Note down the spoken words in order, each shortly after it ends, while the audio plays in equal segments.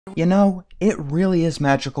You know, it really is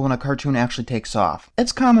magical when a cartoon actually takes off.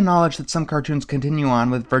 It's common knowledge that some cartoons continue on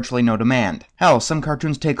with virtually no demand. Hell, some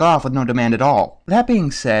cartoons take off with no demand at all. That being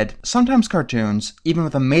said, sometimes cartoons, even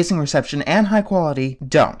with amazing reception and high quality,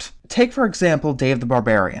 don't. Take for example Dave the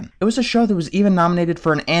Barbarian. It was a show that was even nominated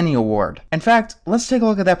for an Annie Award. In fact, let's take a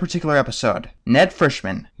look at that particular episode. Ned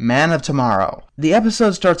Frichman, Man of Tomorrow. The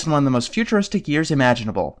episode starts in one of the most futuristic years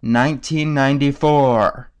imaginable,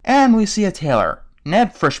 1994. And we see a tailor,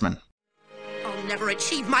 Ned Frichman. I'll never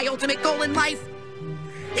achieve my ultimate goal in life.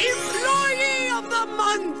 Employee of the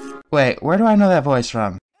month! Wait, where do I know that voice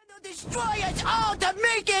from? And they'll destroy us all to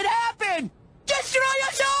make it happen! Destroy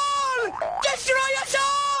us all! Destroy us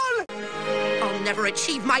all! I'll never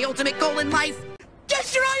achieve my ultimate goal in life.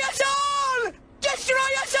 Destroy us all! Destroy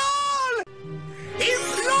us all!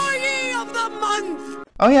 Employee of the month!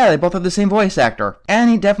 Oh yeah, they both have the same voice actor,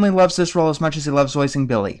 and he definitely loves this role as much as he loves voicing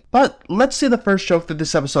Billy. But let's see the first joke that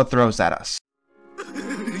this episode throws at us.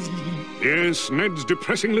 Yes, Ned's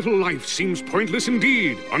depressing little life seems pointless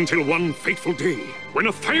indeed, until one fateful day, when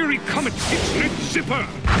a fiery comet hits Ned's zipper.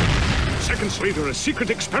 Seconds later, a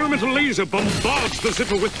secret experimental laser bombards the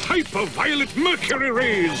zipper with hyper-violet mercury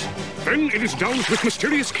rays. Then it is doused with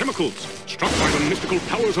mysterious chemicals, struck by the mystical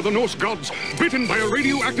powers of the Norse gods, bitten by a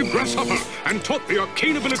radioactive grasshopper, and taught the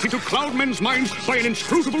arcane ability to cloud men's minds by an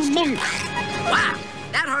inscrutable monk. Wow,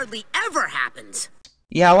 that hardly ever happens.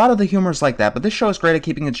 Yeah, a lot of the humor is like that, but this show is great at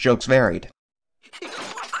keeping its jokes varied.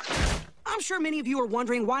 I'm sure many of you are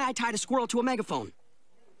wondering why I tied a squirrel to a megaphone.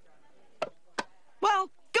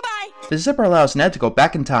 Well, goodbye! The zipper allows Ned to go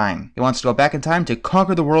back in time. He wants to go back in time to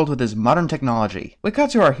conquer the world with his modern technology. We cut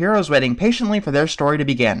to our heroes waiting patiently for their story to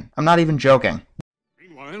begin. I'm not even joking.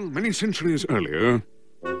 Meanwhile, many centuries earlier,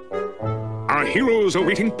 our heroes are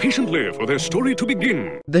waiting patiently for their story to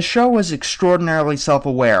begin. The show was extraordinarily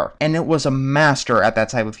self-aware, and it was a master at that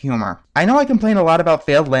type of humor. I know I complain a lot about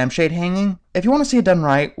failed lampshade hanging. If you want to see it done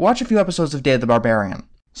right, watch a few episodes of Dave the Barbarian.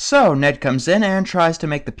 So, Ned comes in and tries to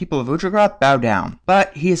make the people of Ujagrath bow down,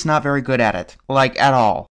 but he is not very good at it. Like, at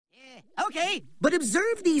all. Okay, but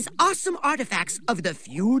observe these awesome artifacts of the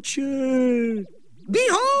future.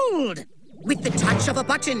 Behold! With the touch of a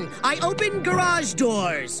button, I open garage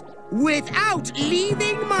doors without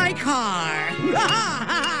leaving my car.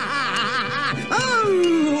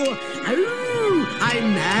 Oh,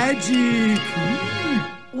 I'm magic.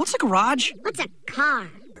 What's a garage? What's a car?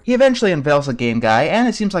 He eventually unveils a game guy, and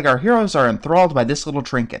it seems like our heroes are enthralled by this little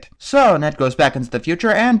trinket. So, Ned goes back into the future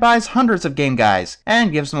and buys hundreds of game guys,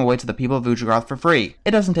 and gives them away to the people of Ujagrath for free. It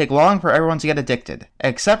doesn't take long for everyone to get addicted,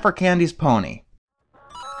 except for Candy's pony.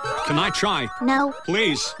 Can I try? No.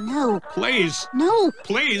 Please. No. Please. No.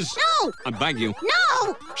 Please. No. I beg you.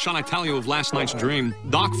 No! Shall I tell you of last night's dream?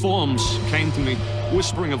 Dark forms came to me,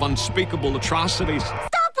 whispering of unspeakable atrocities.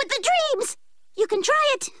 Stop with the dreams! You can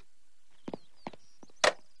try it.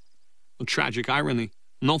 A tragic irony.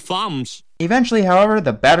 No thumbs. Eventually, however,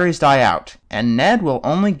 the batteries die out, and Ned will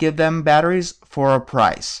only give them batteries for a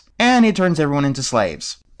price. And he turns everyone into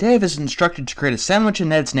slaves. Dave is instructed to create a sandwich in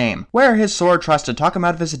Ned's name, where his sword tries to talk him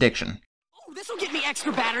out of his addiction. Oh, this'll get me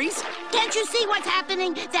extra batteries. Can't you see what's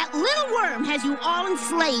happening? That little worm has you all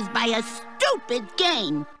enslaved by a stupid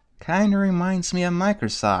game. Kinda reminds me of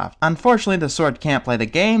Microsoft. Unfortunately, the sword can't play the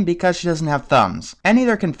game because she doesn't have thumbs. And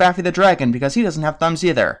neither can Faffy the Dragon because he doesn't have thumbs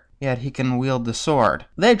either. Yet he can wield the sword.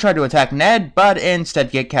 They try to attack Ned, but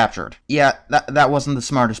instead get captured. Yeah, that wasn't the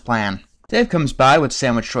smartest plan. Dave comes by with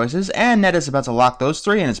sandwich choices, and Ned is about to lock those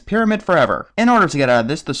three in his pyramid forever. In order to get out of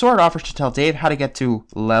this, the sword offers to tell Dave how to get to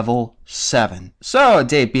level 7. So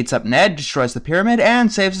Dave beats up Ned, destroys the pyramid,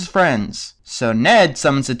 and saves his friends. So Ned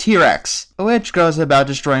summons a T-Rex, which goes about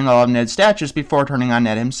destroying all of Ned's statues before turning on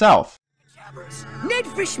Ned himself. Bajabbers. Ned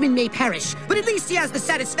Frichman may perish, but at least he has the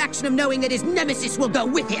satisfaction of knowing that his nemesis will go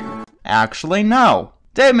with him. Actually, no.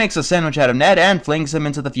 Dave makes a sandwich out of Ned and flings him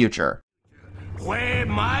into the future. Where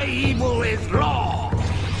my evil is law,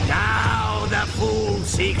 now the fool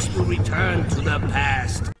seeks to return to the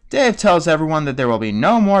past. Dave tells everyone that there will be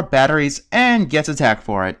no more batteries and gets attacked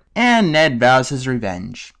for it, and Ned vows his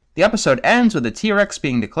revenge. The episode ends with the T-Rex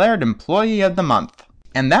being declared Employee of the Month.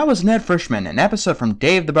 And that was Ned Frichman, an episode from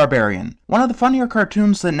Dave the Barbarian, one of the funnier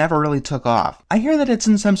cartoons that never really took off. I hear that it's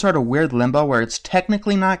in some sort of weird limbo where it's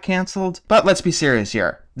technically not cancelled, but let's be serious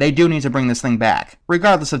here. They do need to bring this thing back,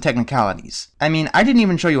 regardless of technicalities. I mean, I didn't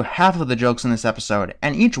even show you half of the jokes in this episode,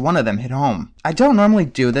 and each one of them hit home. I don't normally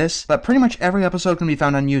do this, but pretty much every episode can be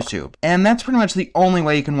found on YouTube, and that's pretty much the only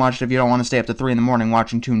way you can watch it if you don't want to stay up to 3 in the morning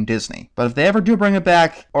watching Toon Disney. But if they ever do bring it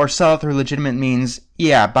back, or sell it through legitimate means,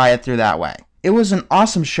 yeah, buy it through that way. It was an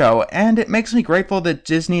awesome show, and it makes me grateful that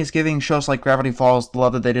Disney is giving shows like Gravity Falls the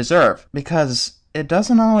love that they deserve, because it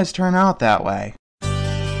doesn't always turn out that way.